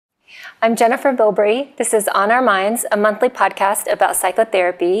I'm Jennifer Bilbrey. This is On Our Minds, a monthly podcast about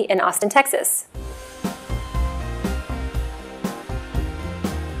psychotherapy in Austin, Texas.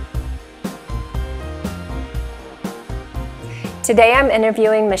 Today I'm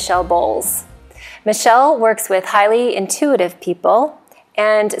interviewing Michelle Bohls. Michelle works with highly intuitive people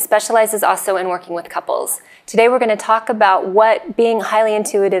and specializes also in working with couples. Today we're going to talk about what being highly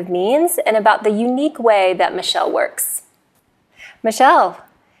intuitive means and about the unique way that Michelle works. Michelle,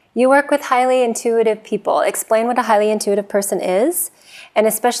 you work with highly intuitive people. Explain what a highly intuitive person is, and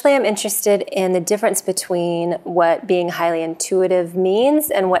especially I'm interested in the difference between what being highly intuitive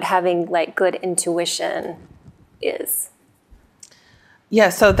means and what having good intuition is. Yeah,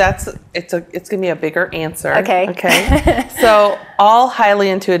 so it's going to be a bigger answer. Okay. So all highly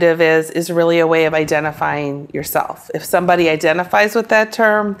intuitive is really a way of identifying yourself. If somebody identifies with that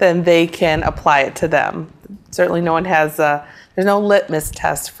term, then they can apply it to them. Certainly no one has there's no litmus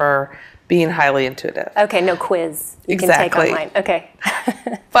test for being highly intuitive. Okay, no quiz you Exactly. can take online. Okay.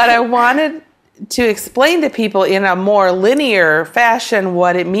 But I wanted to explain to people in a more linear fashion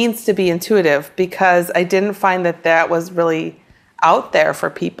what it means to be intuitive, because I didn't find that was really out there for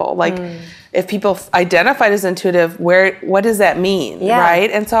people. If people identified as intuitive, what does that mean? Yeah. Right?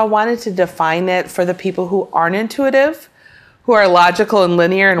 And so I wanted to define it for the people who aren't intuitive, who are logical and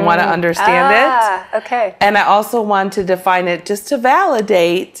linear and want to understand it. Okay. And I also want to define it just to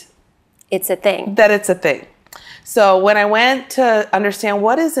validate It's a thing. that it's a thing. So when I went to understand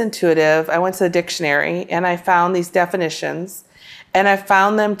what is intuitive, I went to the dictionary and I found these definitions, and I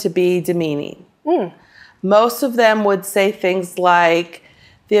found them to be demeaning. Most of them would say things like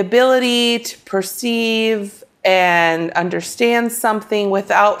the ability to perceive and understand something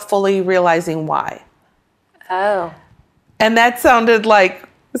without fully realizing why. Oh. And that sounded like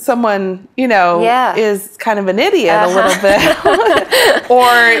someone, is kind of an idiot a little bit.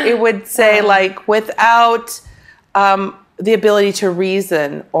 Or it would say without the ability to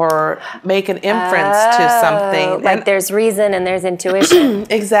reason or make an inference to something. Like there's reason and there's intuition.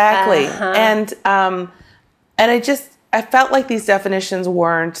 Exactly. And I felt like these definitions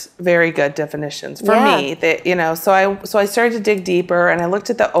weren't very good definitions for me. So I started to dig deeper, and I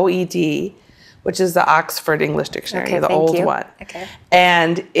looked at the OED, which is the Oxford English Dictionary, the old one. Okay.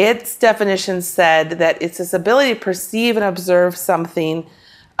 And its definition said that it's this ability to perceive and observe something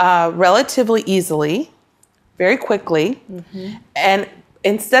relatively easily, very quickly. And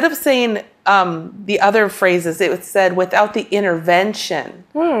instead of saying the other phrases, it said without the intervention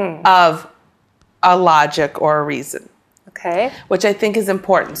of a logic or a reason. Okay. Which I think is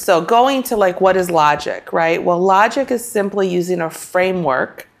important. So going to what is logic, right? Well, logic is simply using a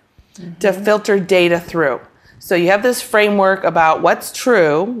framework to filter data through. So you have this framework about what's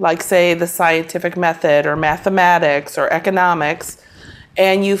true, like say the scientific method or mathematics or economics,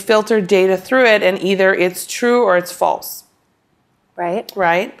 and you filter data through it, and either it's true or it's false.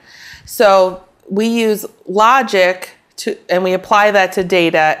 Right? So we use logic and we apply that to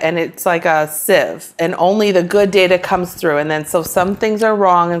data, and it's like a sieve, and only the good data comes through. And then so some things are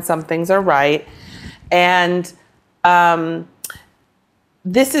wrong and some things are right. And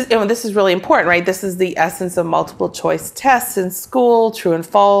this is really important, right? This is the essence of multiple choice tests in school, true and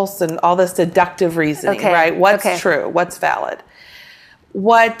false, and all this deductive reasoning, right? What's true? What's valid?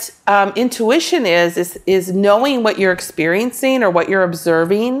 What intuition is knowing what you're experiencing or what you're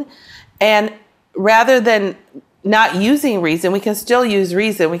observing, and rather than not using reason, we can still use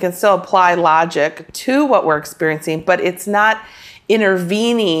reason. We can still apply logic to what we're experiencing, but it's not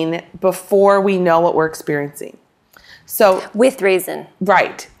intervening before we know what we're experiencing. So with reason.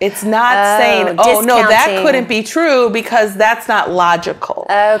 Right. It's not saying, no, that couldn't be true because that's not logical.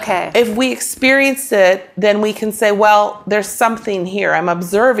 Okay. If we experience it, then we can say, well, there's something here. I'm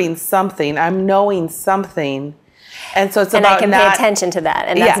observing something. I'm knowing something. And so it's about I can pay attention to that,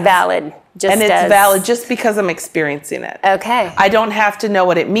 and that's valid. It's valid just because I'm experiencing it. Okay. I don't have to know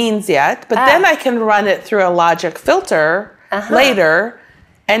what it means yet, but then I can run it through a logic filter later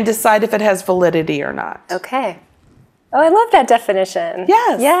and decide if it has validity or not. Okay. Oh, I love that definition.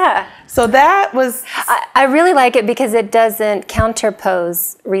 Yes. Yeah. So that was... I really like it because it doesn't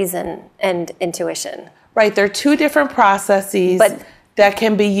counterpose reason and intuition. Right. There are two different processes that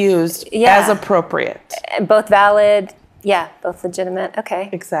can be used as appropriate. Both valid. Yeah, both legitimate. Okay.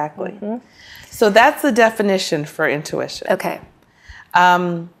 Exactly. So that's the definition for intuition. Okay.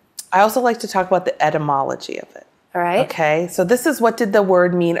 I also like to talk about the etymology of it. All right. Okay. So this is, what did the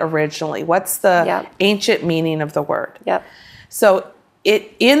word mean originally? What's the ancient meaning of the word? Yep. So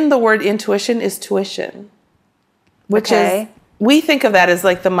in the word intuition is tuition, which is, we think of that as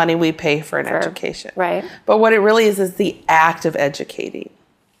like the money we pay for an education. Right. But what it really is the act of educating.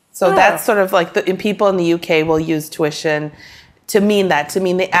 So that's sort of like people in the UK will use tuition to mean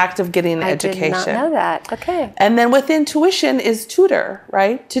the act of getting an education. I did not know that. Okay. And then within tuition is tutor,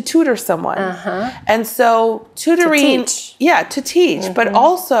 right? To tutor someone. And so tutoring, to teach. But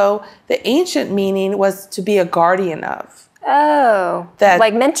also the ancient meaning was to be a guardian of. Oh,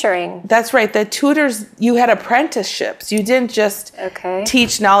 like mentoring. That's right. The tutors, you had apprenticeships. You didn't just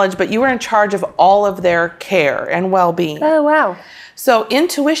teach knowledge, but you were in charge of all of their care and well-being. Oh, wow. So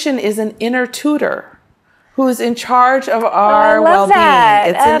intuition is an inner tutor who's in charge of our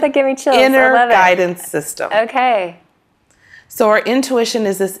well-being. It's that gave me chills. Inner guidance system. Okay. So our intuition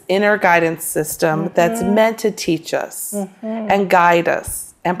is this inner guidance system that's meant to teach us and guide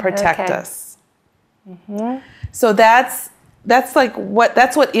us and protect us. So that's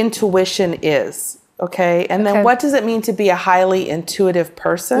what intuition is. Okay. And then what does it mean to be a highly intuitive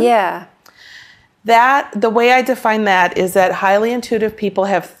person? Yeah. The way I define that is that highly intuitive people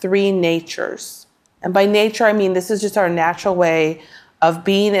have 3 natures. And by nature, I mean this is just our natural way of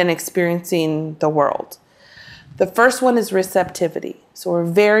being and experiencing the world. The first one is receptivity. So we're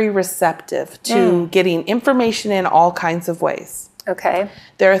very receptive to getting information in all kinds of ways. Okay.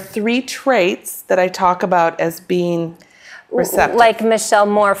 There are 3 traits that I talk about as being receptive. Like Michelle,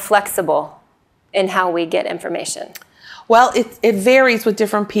 more flexible in how we get information. Well, it varies with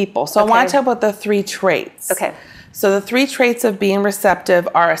different people. So I want to talk about the 3 traits. Okay. So the 3 traits of being receptive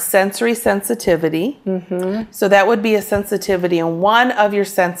are a sensory sensitivity. So that would be a sensitivity in one of your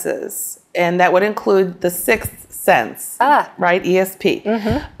senses. And that would include the 6th sense, right?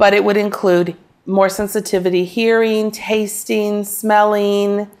 ESP. But it would include more sensitivity, hearing, tasting,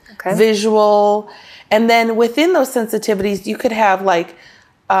 smelling, visual. And then within those sensitivities, you could have like,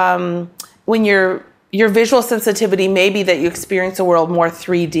 when your visual sensitivity may be that you experience the world more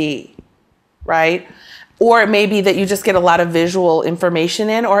 3D, right? Or it may be that you just get a lot of visual information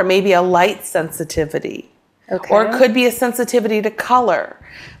in, or it may be a light sensitivity. Or it could be a sensitivity to color.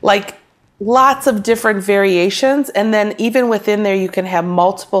 Like lots of different variations. And then even within there, you can have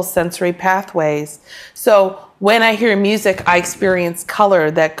multiple sensory pathways. So when I hear music, I experience color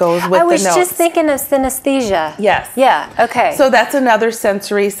that goes with the notes. I was just thinking of synesthesia. Yes. Yeah, okay. So that's another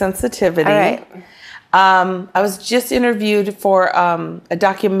sensory sensitivity. All right. I was just interviewed for a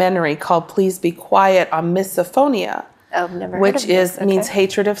documentary called Please Be Quiet on misophonia. Oh, never heard which of this. means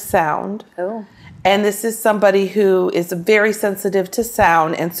hatred of sound. Oh. And this is somebody who is very sensitive to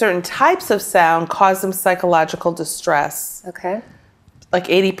sound, and certain types of sound cause them psychological distress. Okay. Like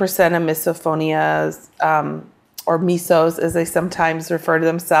 80% of misophonias, or misos as they sometimes refer to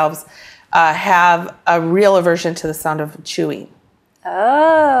themselves, have a real aversion to the sound of chewing.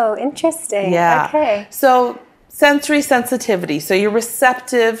 Oh, interesting. Yeah. Okay. So sensory sensitivity. So you're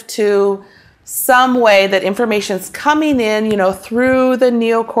receptive to some way that information's coming in, through the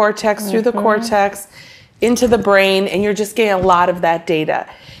neocortex, through the cortex, into the brain, and you're just getting a lot of that data.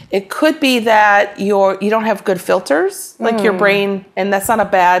 It could be that you don't have good filters, like your brain, and that's not a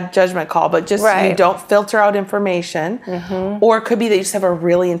bad judgment call, but just you don't filter out information. Or it could be that you just have a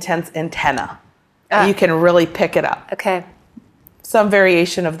really intense antenna. You can really pick it up. Okay. Some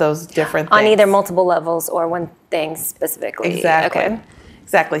variation of those different things. On either multiple levels or one thing specifically. Exactly. Okay.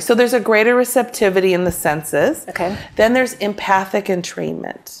 Exactly. So there's a greater receptivity in the senses. Okay. Then there's empathic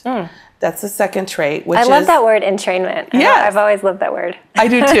entrainment. That's the second trait, which I love that word, entrainment. Yeah. I've always loved that word. I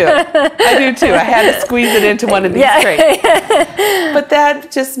do too. I had to squeeze it into one of these traits. But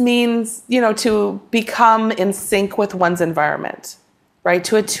that just means, to become in sync with one's environment, right?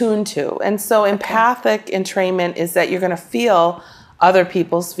 To attune to. And so empathic entrainment is that you're going to feel other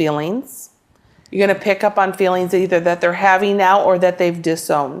people's feelings. You're going to pick up on feelings either that they're having now or that they've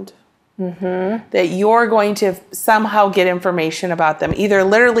disowned. That you're going to somehow get information about them, either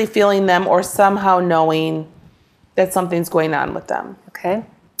literally feeling them or somehow knowing that something's going on with them. Okay.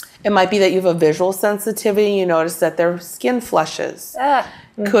 It might be that you have a visual sensitivity. You notice that their skin flushes.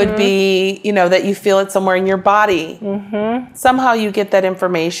 Could be, that you feel it somewhere in your body. Somehow you get that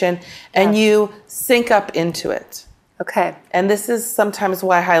information and you sync up into it. Okay. And this is sometimes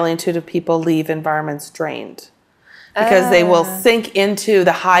why highly intuitive people leave environments drained. Because they will sink into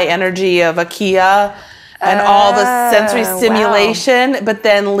the high energy of a Kia and all the sensory stimulation, but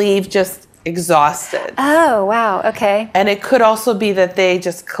then leave just exhausted. Oh, wow. Okay. And it could also be that they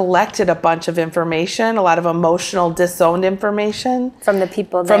just collected a bunch of information, a lot of emotional disowned information. From the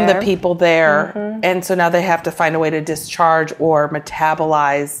people there. And so now they have to find a way to discharge or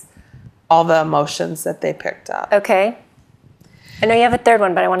metabolize all the emotions that they picked up. Okay. I know you have a third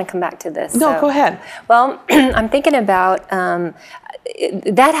one, but I want to come back to this. No, go ahead. Well, I'm thinking about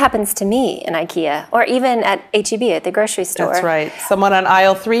that happens to me in IKEA or even at H-E-B at the grocery store. That's right. Someone on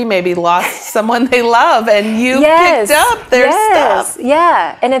aisle 3 maybe lost someone they love, and you picked up their stuff.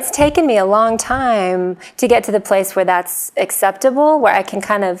 Yeah, and it's taken me a long time to get to the place where that's acceptable, where I can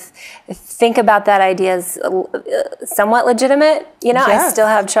kind of think about that idea as somewhat legitimate. You know, I still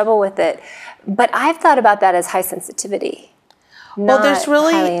have trouble with it. But I've thought about that as high sensitivity. Well, there's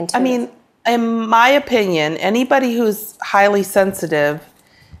really, highly intuitive. I mean, in my opinion, anybody who's highly sensitive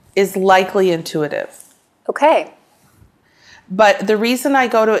is likely intuitive. Okay. But the reason I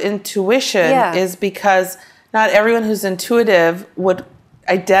go to intuition is because not everyone who's intuitive would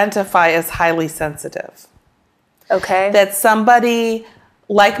identify as highly sensitive. Okay. That somebody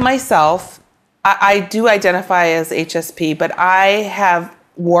like myself, I do identify as HSP, but I have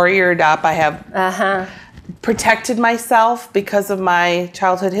warriored up. I have protected myself because of my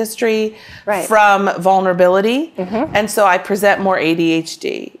childhood history from vulnerability. And so I present more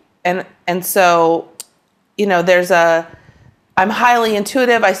ADHD. And so, you know, I'm highly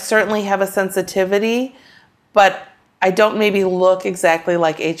intuitive. I certainly have a sensitivity, but I don't maybe look exactly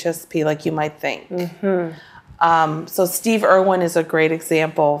like HSP like you might think. So Steve Irwin is a great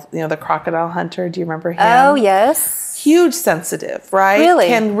example. You know, the crocodile hunter. Do you remember him? Oh, yes. Huge sensitive, right? Really?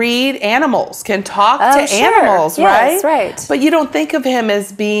 Can read animals, can talk to animals, right? Yes, right. But you don't think of him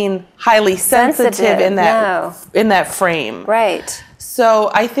as being highly sensitive in that frame. Right. So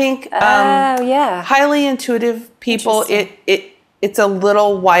I think highly intuitive people, it's a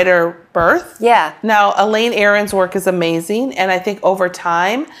little wider berth. Yeah. Now, Elaine Aron's work is amazing, and I think over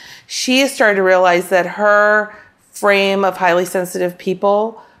time, she has started to realize that her frame of highly sensitive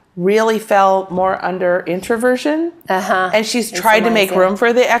people really fell more under introversion. And she's tried to make room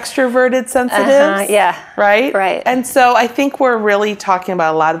for the extroverted sensitives. Right? Right. And so I think we're really talking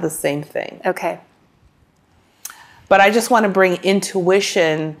about a lot of the same thing. Okay. But I just want to bring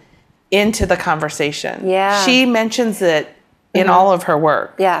intuition into the conversation. Yeah. She mentions it in all of her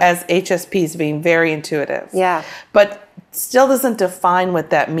work as HSPs being very intuitive. Yeah. But still doesn't define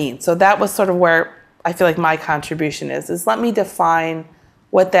what that means. So that was sort of where I feel like my contribution is let me define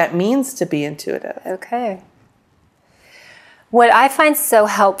what that means to be intuitive. Okay. What I find so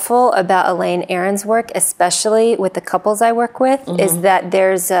helpful about Elaine Aron's work, especially with the couples I work with, is that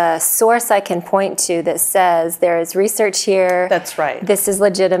there's a source I can point to that says there is research here. That's right. This is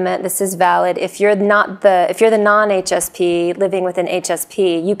legitimate. This is valid. If you're the non-HSP living with an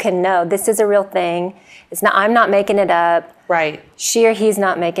HSP, you can know this is a real thing. It's not. I'm not making it up. Right. She or he's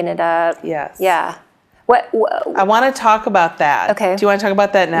not making it up. Yes. Yeah. I want to talk about that. Okay. Do you want to talk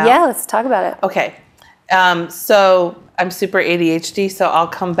about that now? Yeah, let's talk about it. Okay. So I'm super ADHD, so I'll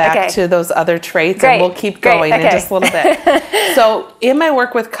come back to those other traits and we'll keep going in just a little bit. So in my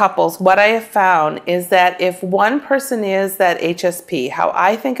work with couples, what I have found is that if one person is that HSP, how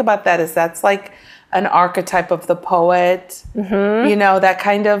I think about that is that's like an archetype of the poet, you know, that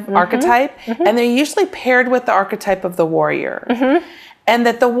kind of archetype. And they're usually paired with the archetype of the warrior. And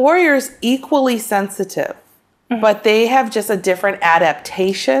that the warrior is equally sensitive, but they have just a different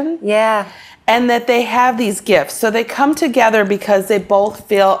adaptation. Yeah. And that they have these gifts. So they come together because they both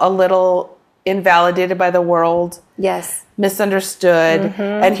feel a little invalidated by the world. Yes. Misunderstood.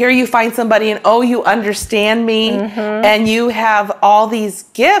 And here you find somebody and, oh, you understand me. And you have all these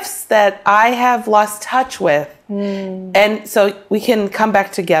gifts that I have lost touch with. And so we can come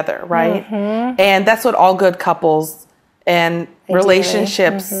back together, right? And that's what all good couples and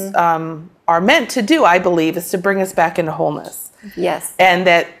relationships are meant to do, I believe, is to bring us back into wholeness. Yes. And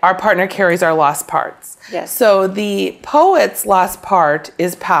that our partner carries our lost parts. Yes. So the poet's lost part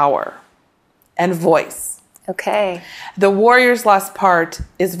is power and voice. Okay. The warrior's lost part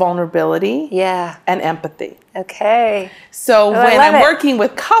is vulnerability and empathy. Okay. So when I'm working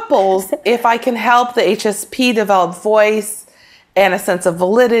with couples, if I can help the HSP develop voice and a sense of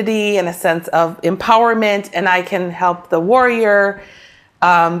validity and a sense of empowerment, and I can help the warrior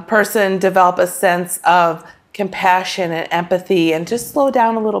person develop a sense of compassion and empathy and just slow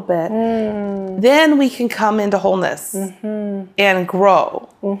down a little bit, then we can come into wholeness and grow.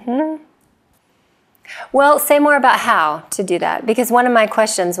 Well, say more about how to do that, because one of my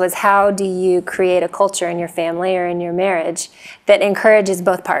questions was, how do you create a culture in your family or in your marriage that encourages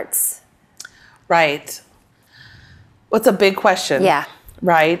both parts? Right. Well, it's a big question. Yeah.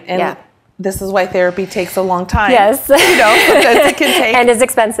 Right? And this is why therapy takes a long time. Yes. You know, because it can take... and is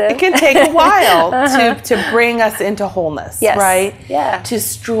expensive. It can take a while to bring us into wholeness, right? Yeah. To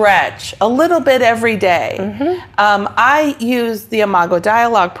stretch a little bit every day. I use the Imago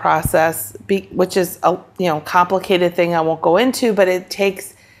dialogue process, which is a complicated thing I won't go into, but it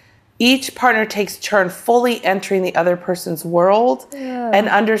takes each partner takes turn fully entering the other person's world and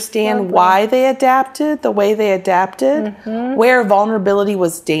understand why they adapted the way they adapted, where vulnerability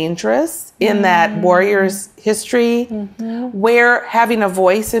was dangerous in that warrior's history, where having a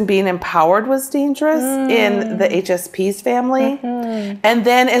voice and being empowered was dangerous in the HSP's family. And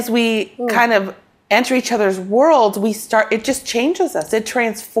then as we kind of enter each other's worlds, it just changes us. It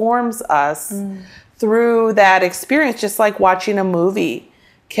transforms us through that experience, just like watching a movie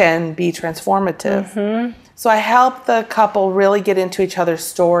can be transformative. So I help the couple really get into each other's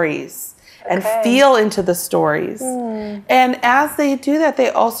stories and feel into the stories. And as they do that, they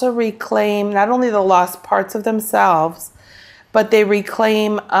also reclaim not only the lost parts of themselves, but they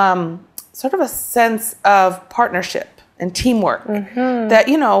reclaim sort of a sense of partnership and teamwork that,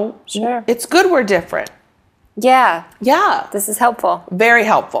 it's good we're different. Yeah. Yeah. This is helpful. Very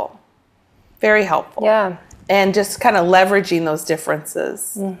helpful. Very helpful. Yeah. And just kind of leveraging those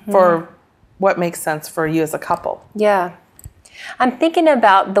differences for what makes sense for you as a couple. Yeah. I'm thinking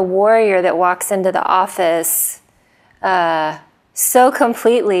about the warrior that walks into the office so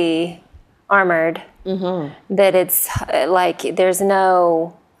completely armored that it's like there's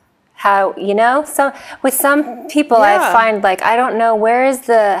no how, with some people I find like, I don't know, where is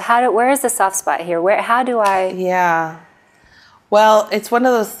the soft spot here? How do I? Yeah. Well, it's one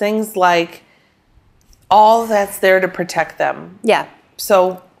of those things like all that's there to protect them. Yeah.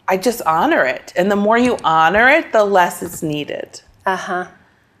 So I just honor it. And the more you honor it, the less it's needed.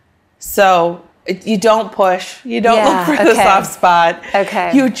 So you don't push. You don't look for the soft spot.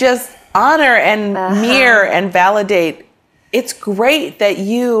 You just honor and mirror and validate. It's great that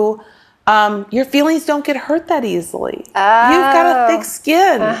your feelings don't get hurt that easily. You've got a thick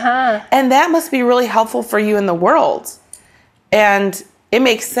skin. And that must be really helpful for you in the world. And it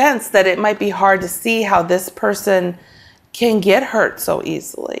makes sense that it might be hard to see how this person can get hurt so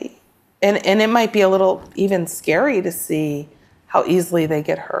easily. And it might be a little even scary to see how easily they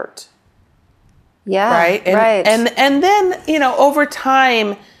get hurt. Yeah. Right? And then, over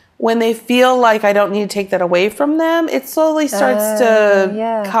time, when they feel like I don't need to take that away from them, it slowly starts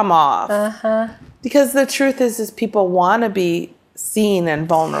to come off. Because the truth is people want to be seen and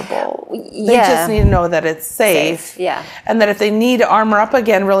vulnerable. They just need to know that it's safe. And that if they need to armor up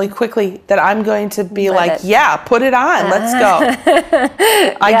again really quickly, that I'm going to be put it on. Let's go.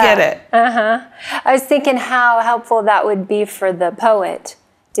 I get it. I was thinking how helpful that would be for the poet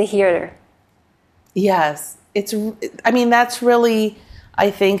to hear. Yes. That's really,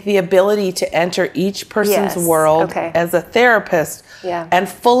 I think, the ability to enter each person's world as a therapist and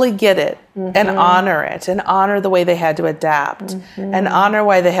fully get it and honor it and honor the way they had to adapt and honor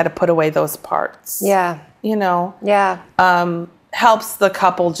why they had to put away those parts. Helps the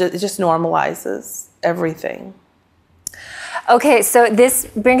couple, it just normalizes everything. Okay, so this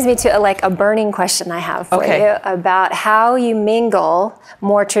brings me to a burning question I have for you about how you mingle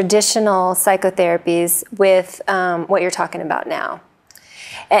more traditional psychotherapies with what you're talking about now.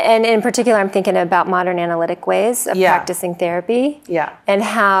 And in particular, I'm thinking about modern analytic ways of practicing therapy. And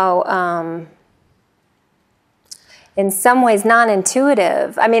how, in some ways,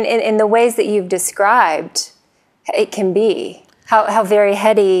 non-intuitive. I mean, in the ways that you've described, it can be. How very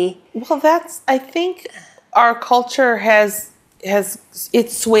heady. Well, I think our culture it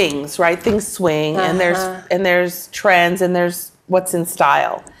swings, right? Things swing, and there's trends, and there's what's in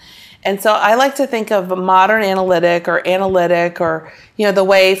style. And so I like to think of modern analytic or the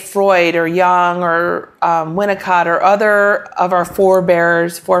way Freud or Jung or Winnicott or other of our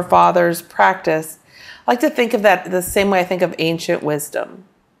forefathers practice. I like to think of that the same way I think of ancient wisdom.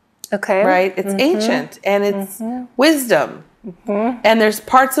 Right? It's ancient and it's wisdom. And there's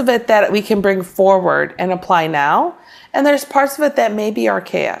parts of it that we can bring forward and apply now. And there's parts of it that may be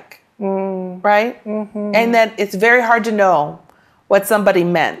archaic. Right? And that it's very hard to know what somebody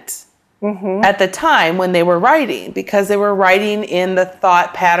meant. At the time when they were writing, because they were writing in the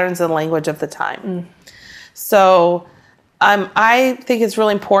thought patterns and language of the time. So I think it's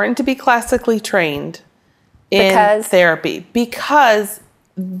really important to be classically trained in therapy, because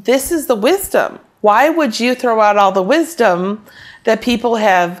this is the wisdom. Why would you throw out all the wisdom that people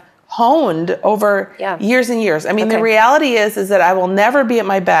have honed over years and years? I mean, the reality is that I will never be at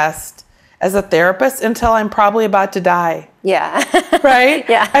my best as a therapist until I'm probably about to die. Right?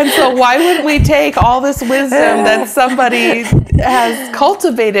 And so why would we take all this wisdom that somebody has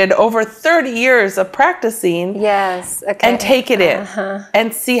cultivated over 30 years of practicing and take it in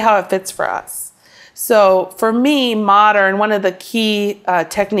and see how it fits for us? So for me, modern, one of the key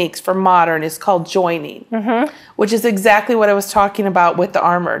techniques for modern is called joining, which is exactly what I was talking about with the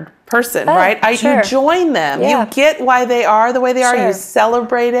armored person, right? You join them. Yeah. You get why they are the way they are. You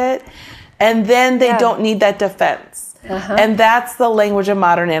celebrate it. And then they don't need that defense. And that's the language of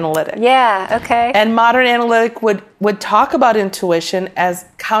modern analytic. Yeah, okay. And modern analytic would talk about intuition as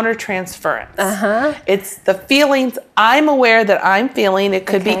countertransference. It's the feelings I'm aware that I'm feeling. It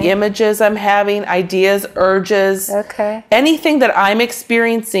could be images I'm having, ideas, urges. Okay. Anything that I'm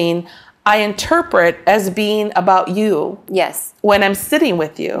experiencing, I interpret as being about you. Yes. When I'm sitting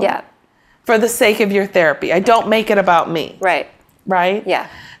with you. Yeah. For the sake of your therapy. I don't make it about me. Right. Right? Yeah.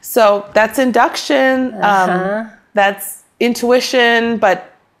 So that's induction. That's intuition,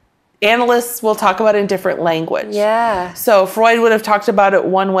 but analysts will talk about it in different language. Yeah. So Freud would have talked about it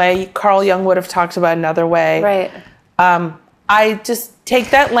one way. Carl Jung would have talked about it another way. Right. I just take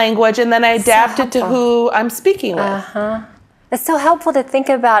that language and then I adapt it to who I'm speaking with. It's so helpful to think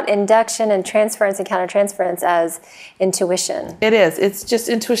about induction and transference and countertransference as intuition. It is. It's just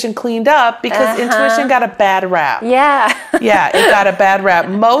intuition cleaned up because intuition got a bad rap. Yeah. Yeah, it got a bad rap.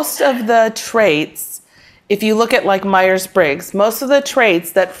 Most of the traits, if you look at like Myers-Briggs, most of the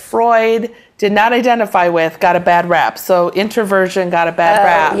traits that Freud did not identify with got a bad rap. So introversion got a bad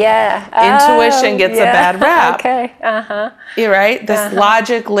rap. Yeah. Intuition gets a bad rap. Okay. You're right? This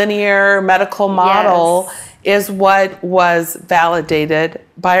logic, linear, medical model is what was validated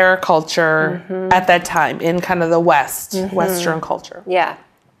by our culture at that time in kind of the West, Western culture. Yeah.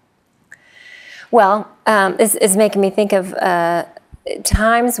 Well, it's making me think of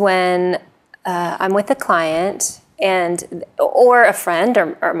times when I'm with a client or a friend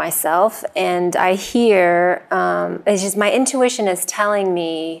or myself, and I hear, it's just my intuition is telling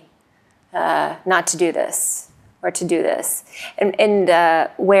me not to do this or to do this. And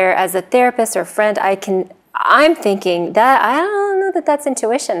where as a therapist or friend, I'm thinking that, I don't know that that's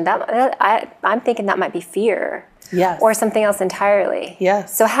intuition. I'm thinking that might be fear. Yes. Or something else entirely.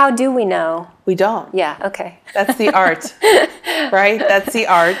 Yes. So how do we know? We don't. Yeah, okay. That's the art, right? That's the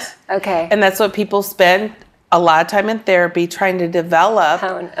art. Okay. And that's what people spend a lot of time in therapy trying to develop.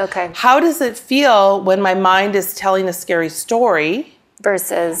 Okay. How does it feel when my mind is telling a scary story?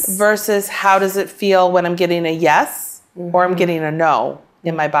 Versus how does it feel when I'm getting a yes or I'm getting a no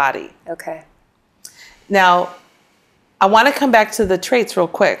in my body? Okay. Now, I want to come back to the traits real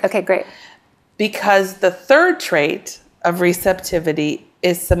quick. Okay, great. Because the third trait of receptivity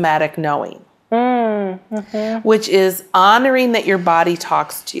is somatic knowing, which is honoring that your body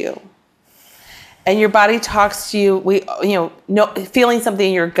talks to you. And your body talks to you, feeling something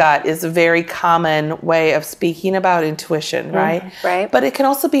in your gut is a very common way of speaking about intuition, right? Right. But it can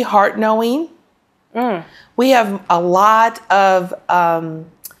also be heart knowing. We have a lot of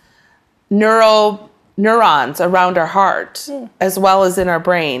neurons around our heart as well as in our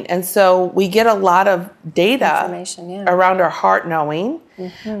brain. And so we get a lot of data around our heart knowing,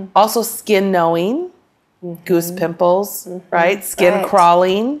 also skin knowing, goose pimples, right? Skin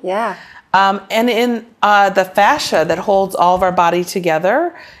crawling. Yeah. And in the fascia that holds all of our body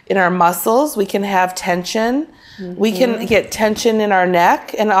together, in our muscles, we can have tension. We can get tension in our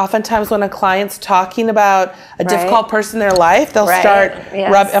neck. And oftentimes when a client's talking about a difficult person in their life, they'll start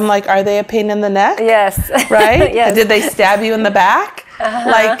rubbing. I'm like, are they a pain in the neck? Yes. Right? Yes. Did they stab you in the back?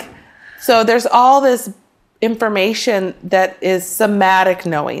 So there's all this information that is somatic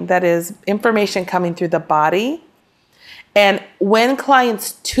knowing, that is information coming through the body. And when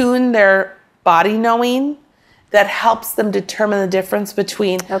clients tune their body knowing, that helps them determine the difference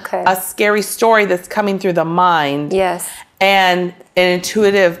between a scary story that's coming through the mind and an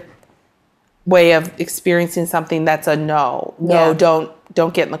intuitive way of experiencing something that's a no. No,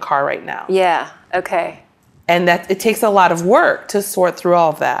 don't get in the car right now. Yeah, okay. And that it takes a lot of work to sort through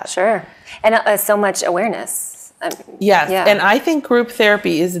all of that. Sure. And so much awareness. Yes, and I think group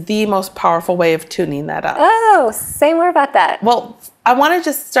therapy is the most powerful way of tuning that up. Oh, say more about that. Well, I want to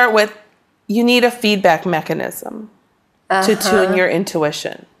just start with, you need a feedback mechanism to tune your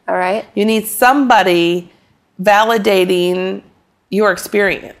intuition. All right. You need somebody validating your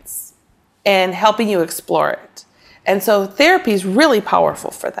experience and helping you explore it. And so therapy is really powerful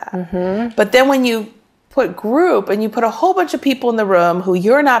for that. But then when you put group and you put a whole bunch of people in the room who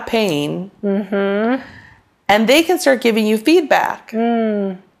you're not paying, and they can start giving you feedback.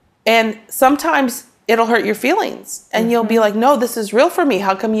 And sometimes it'll hurt your feelings. And you'll be like, no, this is real for me.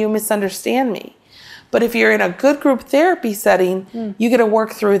 How come you misunderstand me? But if you're in a good group therapy setting, you get to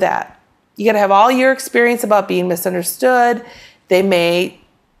work through that. You got to have all your experience about being misunderstood. They may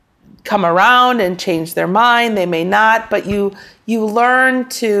come around and change their mind. They may not. But you learn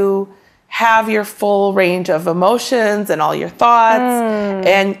to have your full range of emotions and all your thoughts,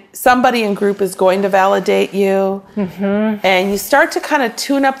 and somebody in group is going to validate you. And you start to kind of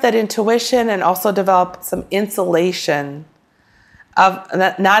tune up that intuition and also develop some insulation of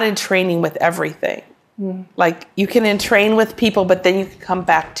not in training with everything. Like you can entrain with people, but then you can come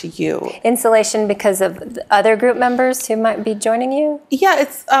back to you. Insulation because of the other group members who might be joining you? Yeah,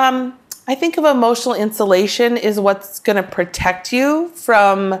 it's I think of emotional insulation is what's going to protect you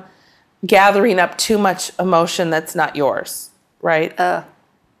from gathering up too much emotion that's not yours, right?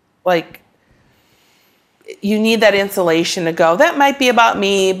 Like you need that insulation to go, that might be about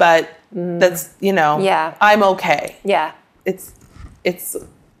me, but that's, I'm okay. Yeah. It's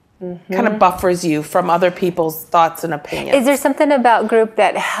kind of buffers you from other people's thoughts and opinions. Is there something about group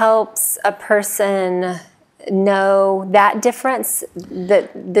that helps a person know that difference,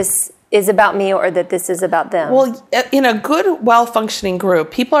 that this is about me or that this is about them? Well, in a good, well-functioning group,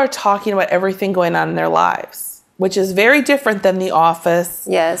 people are talking about everything going on in their lives, which is very different than the office,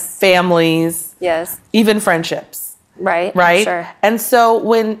 yes, families, yes, even friendships. Right. Sure. And so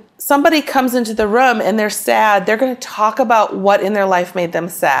when somebody comes into the room and they're sad, they're going to talk about what in their life made them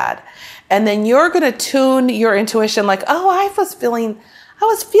sad. And then you're going to tune your intuition like, oh, I was feeling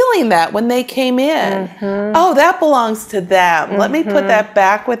that when they came in. Oh, that belongs to them. Let me put that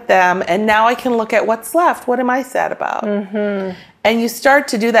back with them. And now I can look at what's left. What am I sad about? And you start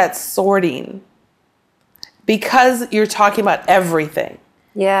to do that sorting because you're talking about everything.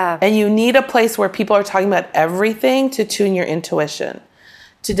 Yeah. And you need a place where people are talking about everything to tune your intuition,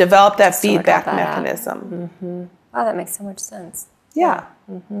 to develop that feedback mechanism. Oh, that makes so much sense. Yeah.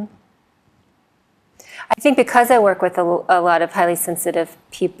 I think because I work with a lot of highly sensitive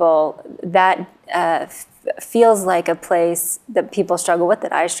people, that feels like a place that people struggle with,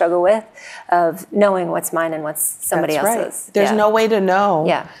 that I struggle with, of knowing what's mine and what's somebody else's. Right. There's no way to know.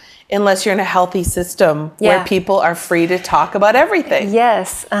 Yeah. Unless you're in a healthy system where people are free to talk about everything.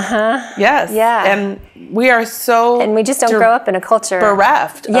 Yes. Yes. Yeah. And we are so... And we just don't grow up in a culture...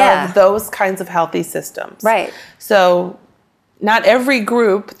 bereft of those kinds of healthy systems. Right. So not every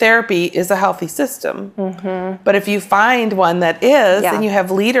group therapy is a healthy system. But if you find one that is, and you have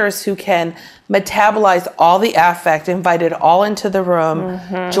leaders who can metabolize all the affect, invite it all into the room,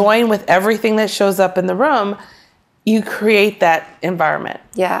 join with everything that shows up in the room, you create that environment.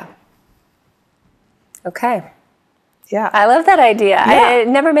 Yeah. Okay. Yeah. I love that idea. Yeah. I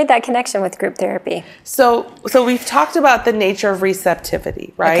never made that connection with group therapy. So we've talked about the nature of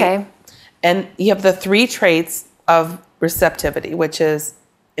receptivity, right? Okay. And you have the 3 traits of receptivity, which is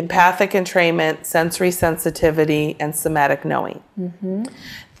empathic entrainment, sensory sensitivity, and somatic knowing.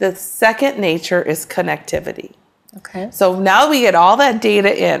 The second nature is connectivity. Okay. So now we get all that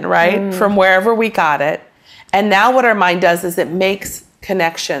data in, right, from wherever we got it. And now what our mind does is it makes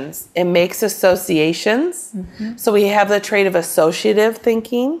connections. It makes associations. So we have the trait of associative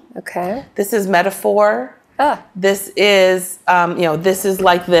thinking. Okay. This is metaphor. This is, this is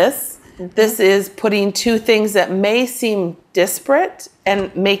like this. This is putting 2 things that may seem disparate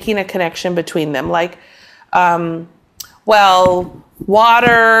and making a connection between them. Like,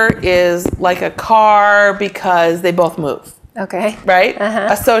 water is like a car because they both move. Okay. Right?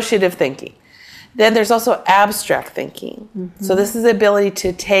 Associative thinking. Then there's also abstract thinking. So this is the ability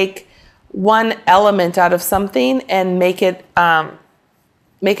to take one element out of something and make it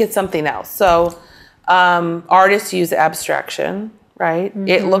something else. So artists use abstraction, right?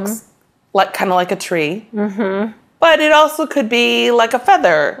 It looks like kind of like a tree, but it also could be like a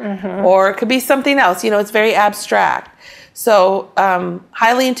feather, or it could be something else. It's very abstract. So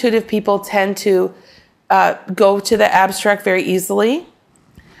highly intuitive people tend to go to the abstract very easily.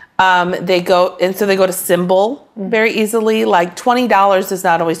 They go to symbol very easily. Like $20 is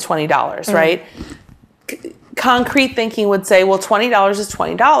not always $20, right? Concrete thinking would say, well, $20 is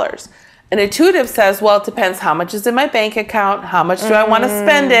 $20. An intuitive says, well, it depends how much is in my bank account, how much do I want to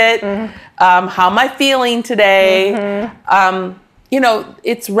spend it, how am I feeling today?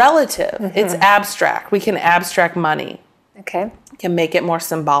 It's relative. It's abstract. We can abstract money. Okay. Can make it more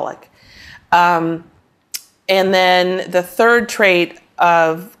symbolic. And then the third trait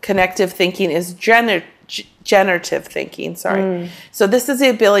of connective thinking is generative thinking, So this is the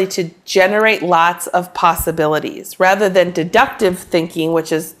ability to generate lots of possibilities rather than deductive thinking,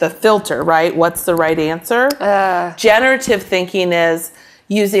 which is the filter, right? What's the right answer? Generative thinking is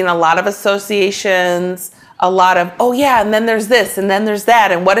using a lot of associations, a lot of, oh yeah, and then there's this, and then there's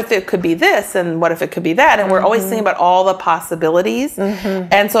that, and what if it could be this, and what if it could be that? And we're always thinking about all the possibilities.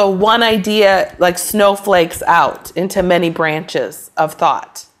 And so one idea like snowflakes out into many branches of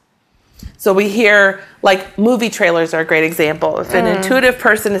thought. So we hear, like, movie trailers are a great example. If an intuitive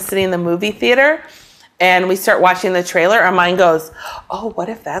person is sitting in the movie theater and we start watching the trailer, our mind goes, oh, what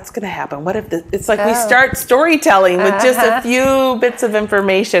if that's going to happen? What if this? It's like we start storytelling with just a few bits of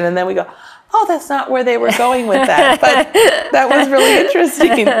information, and then we go, oh, that's not where they were going with that. But that was really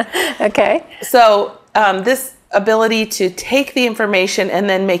interesting. Okay. So this ability to take the information and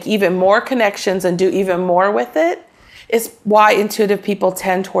then make even more connections and do even more with it is why intuitive people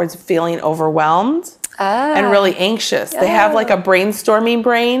tend towards feeling overwhelmed and really anxious. They have like a brainstorming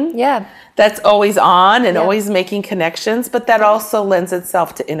brain that's always on and always making connections, but that also lends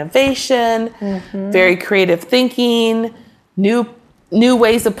itself to innovation, very creative thinking, new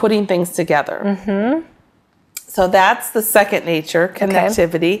ways of putting things together. So that's the second nature,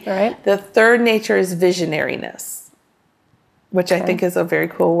 connectivity. Right. The third nature is visionariness, which I think is a very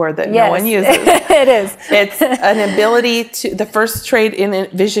cool word that no one uses. It is. It's an ability to, the first trait in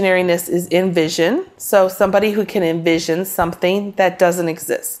visionariness is envision. So somebody who can envision something that doesn't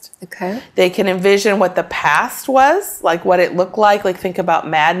exist. Okay. They can envision what the past was, like what it looked like think about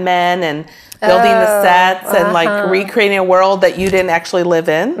Mad Men and building the sets and like recreating a world that you didn't actually live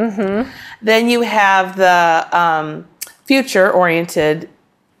in. Then you have the future-oriented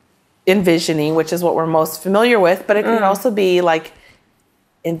envisioning, which is what we're most familiar with, but it can also be like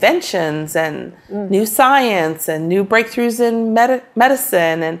inventions and new science and new breakthroughs in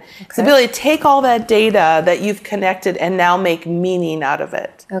medicine, and it's the ability to take all that data that you've connected and now make meaning out of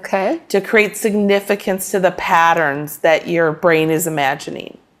it. Okay. To create significance to the patterns that your brain is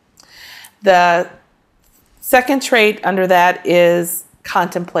imagining. The second trait under that is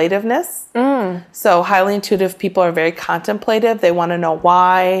contemplativeness. So highly intuitive people are very contemplative. They want to know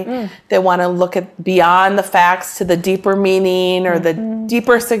why. They want to look at beyond the facts to the deeper meaning or the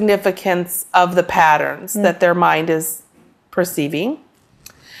deeper significance of the patterns that their mind is perceiving.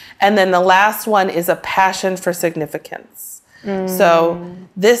 And then the last one is a passion for significance. So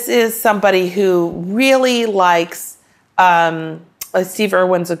this is somebody who really likes, Steve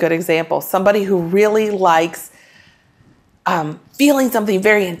Irwin's a good example, somebody who really likes feeling something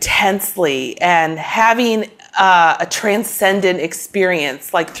very intensely and having a transcendent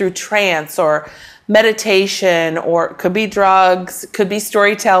experience, like through trance or meditation, or it could be drugs, could be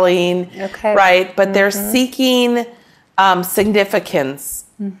storytelling, right? But they're seeking significance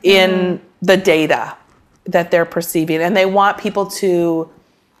in the data that they're perceiving, and they want people to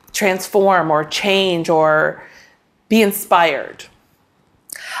transform or change or be inspired.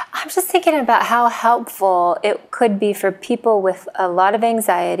 I'm just thinking about how helpful it could be for people with a lot of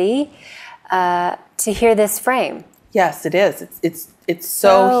anxiety to hear this frame. Yes, it is. It's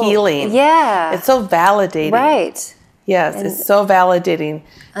so healing. Yeah. It's so validating. Right. Yes, and it's so validating.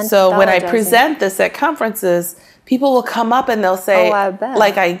 So when I present this at conferences, people will come up and they'll say,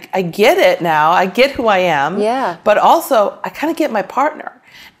 like, I get it now. I get who I am. Yeah. But also, I kind of get my partner.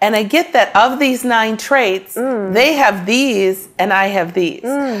 And I get that of these 9 traits, they have these and I have these.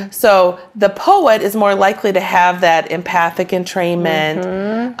 So the poet is more likely to have that empathic entrainment,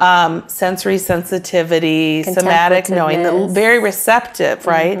 sensory sensitivity, somatic knowing, very receptive,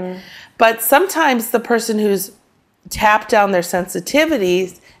 right? But sometimes the person who's tapped down their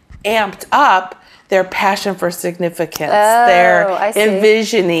sensitivities, amped up their passion for significance, their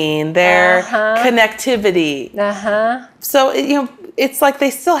envisioning, their connectivity. So, it's like they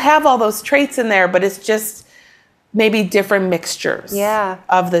still have all those traits in there, but it's just maybe different mixtures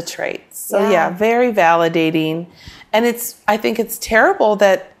of the traits. So very validating. And I think it's terrible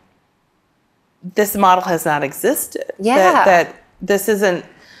that this model has not existed. That this isn't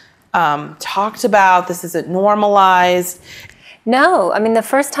talked about, this isn't normalized. No, I mean, the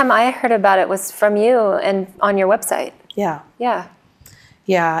first time I heard about it was from you and on your website. Yeah.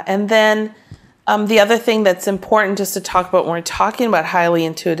 And then the other thing that's important just to talk about when we're talking about highly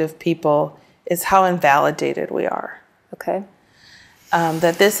intuitive people is how invalidated we are. Okay.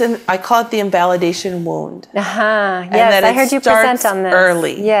 I call it the invalidation wound. Yes, I heard you present on this.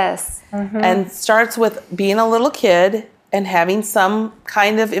 Early. Yes. And starts with being a little kid and having some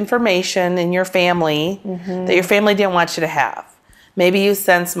kind of information in your family that your family didn't want you to have. Maybe you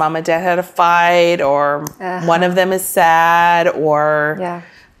sense mom and dad had a fight, or one of them is sad, or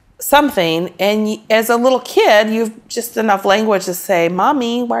something, and as a little kid, you've just enough language to say,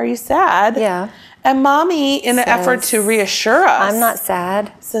 "Mommy, why are you sad?" And mommy, in an effort to reassure us, I'm not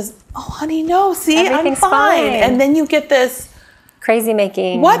sad, says, "Oh, honey, no, see, everything's I'm fine." And then you get this crazy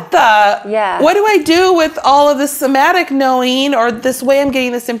making. What do I do with all of this somatic knowing, or this way I'm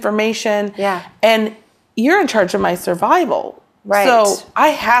getting this information? And you're in charge of my survival, right? So I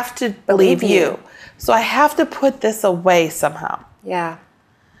have to believe you. So I have to put this away somehow.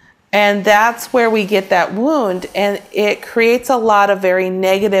 And that's where we get that wound, and it creates a lot of very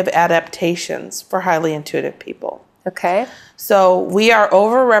negative adaptations for highly intuitive people. Okay. So we are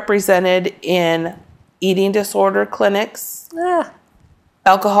overrepresented in eating disorder clinics,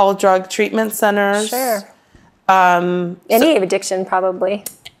 alcohol drug treatment centers. Sure. Any addiction, probably.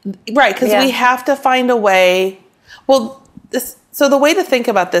 Right, because we have to find a way. Well, so the way to think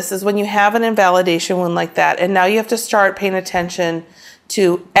about this is when you have an invalidation wound like that, and now you have to start paying attention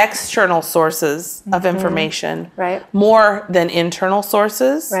to external sources of information, more than internal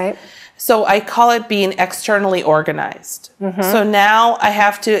sources. Right. So I call it being externally organized. So now I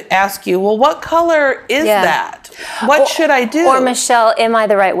have to ask you, well, what color is that? What should I do? Or Michelle, am I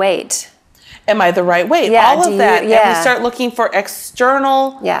the right weight? Am I the right weight? Yeah, All of that. And we start looking for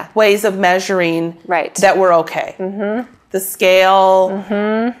external ways of measuring that we're okay. The scale.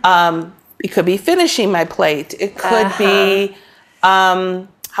 It could be finishing my plate. It could be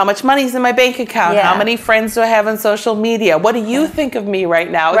how much money's in my bank account. How many friends do I have on social media? What do you think of me right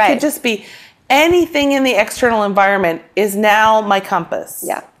now? It could just be anything in the external environment is now my compass.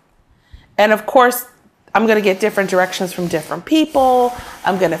 And of course, I'm going to get different directions from different people.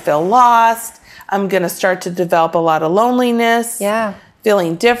 I'm going to feel lost. I'm going to start to develop a lot of loneliness.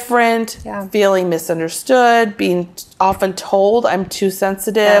 Feeling different, feeling misunderstood, being often told I'm too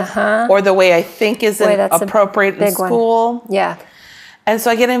sensitive, or the way I think isn't appropriate in school. And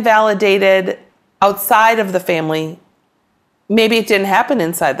so I get invalidated outside of the family. Maybe it didn't happen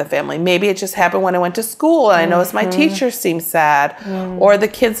inside the family. Maybe it just happened when I went to school and I noticed my teacher seemed sad, or the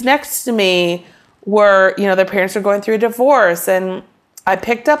kids next to me were, their parents were going through a divorce, and I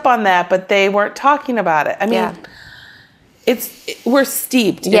picked up on that, but they weren't talking about it. I mean, we're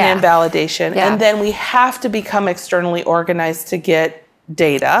steeped in invalidation, and then we have to become externally organized to get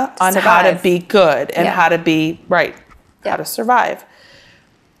data on how to be good and how to be how to survive.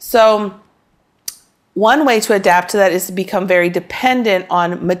 So one way to adapt to that is to become very dependent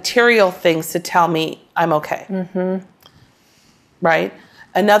on material things to tell me I'm okay. Right?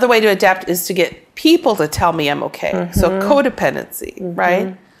 Another way to adapt is to get people to tell me I'm okay. So codependency,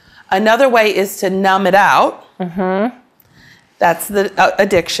 right? Another way is to numb it out. That's the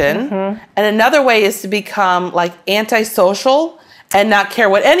addiction. And another way is to become like antisocial and not care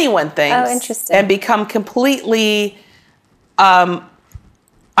what anyone thinks. Oh, interesting. And become completely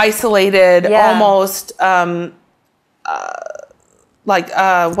isolated, almost what's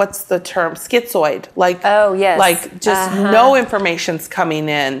the term? Schizoid. Like, like just no information's coming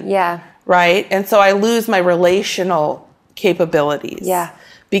in. Right? And so I lose my relational capabilities.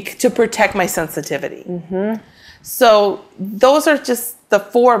 To protect my sensitivity. So those are just the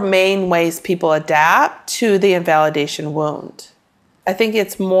 4 main ways people adapt to the invalidation wound. I think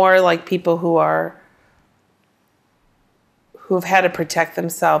it's more like people who've had to protect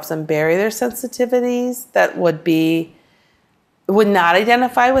themselves and bury their sensitivities that would not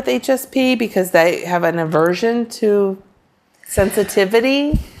identify with HSP because they have an aversion to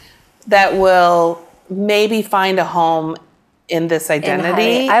sensitivity, that will maybe find a home in this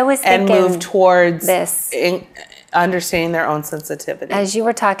identity and move towards understanding their own sensitivity. As you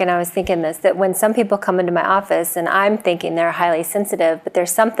were talking, I was thinking that when some people come into my office and I'm thinking they're highly sensitive, but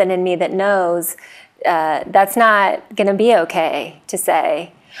there's something in me that knows that's not going to be okay to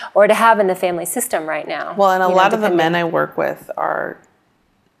say or to have in the family system right now. Well, and a lot of the men I work with are,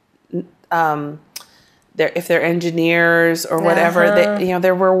 if they're engineers or whatever,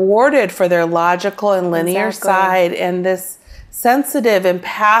 they're rewarded for their logical and linear side, and this sensitive,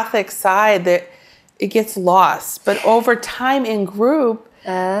 empathic side that it gets lost. But over time in group,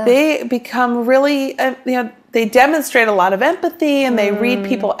 they become really, they demonstrate a lot of empathy, and they read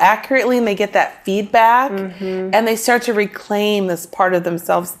people accurately, and they get that feedback, and they start to reclaim this part of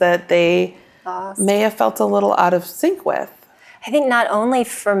themselves that they may have felt a little out of sync with. I think not only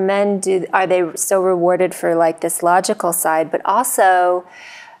for men are they so rewarded for like this logical side, but also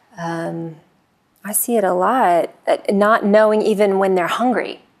I see it a lot, not knowing even when they're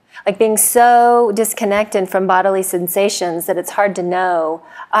hungry. Like being so disconnected from bodily sensations that it's hard to know,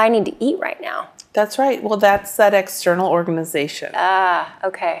 I need to eat right now. That's right. Well, that's that external organization.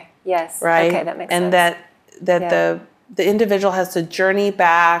 Okay. Yes. Right. Okay, that makes sense. And that the individual has to journey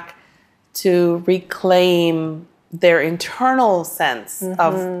back to reclaim their internal sense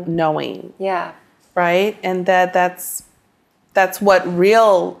of knowing. Right? And that's what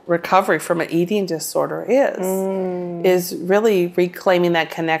real recovery from an eating disorder is really reclaiming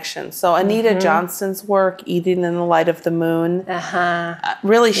that connection. So Anita Johnston's work, Eating in the Light of the Moon,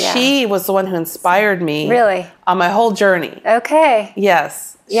 really she was the one who inspired me on my whole journey. Okay.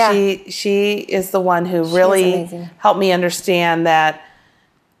 Yes. She is the one who really helped me understand that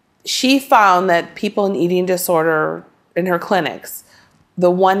she found that people in eating disorder in her clinics, the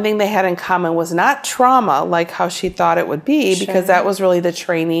one thing they had in common was not trauma like how she thought it would be, because that was really the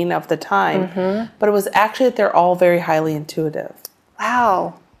training of the time, but it was actually that they're all very highly intuitive.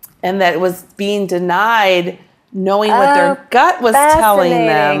 Wow. And that it was being denied knowing what their gut was telling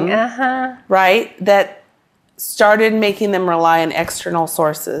them, right? That started making them rely on external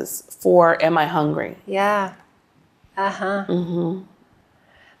sources for, am I hungry? Yeah.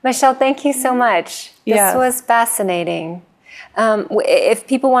 Michelle, thank you so much. This was fascinating. If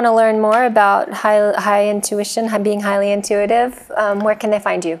people want to learn more about high intuition, being highly intuitive, where can they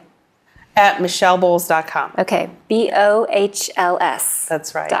find you? At michellebohls.com. Okay, BOHLS.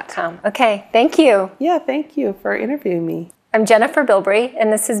 That's right. .com. Okay, thank you. Yeah, thank you for interviewing me. I'm Jennifer Bilbrey,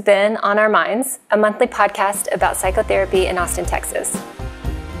 and this has been On Our Minds, a monthly podcast about psychotherapy in Austin, Texas.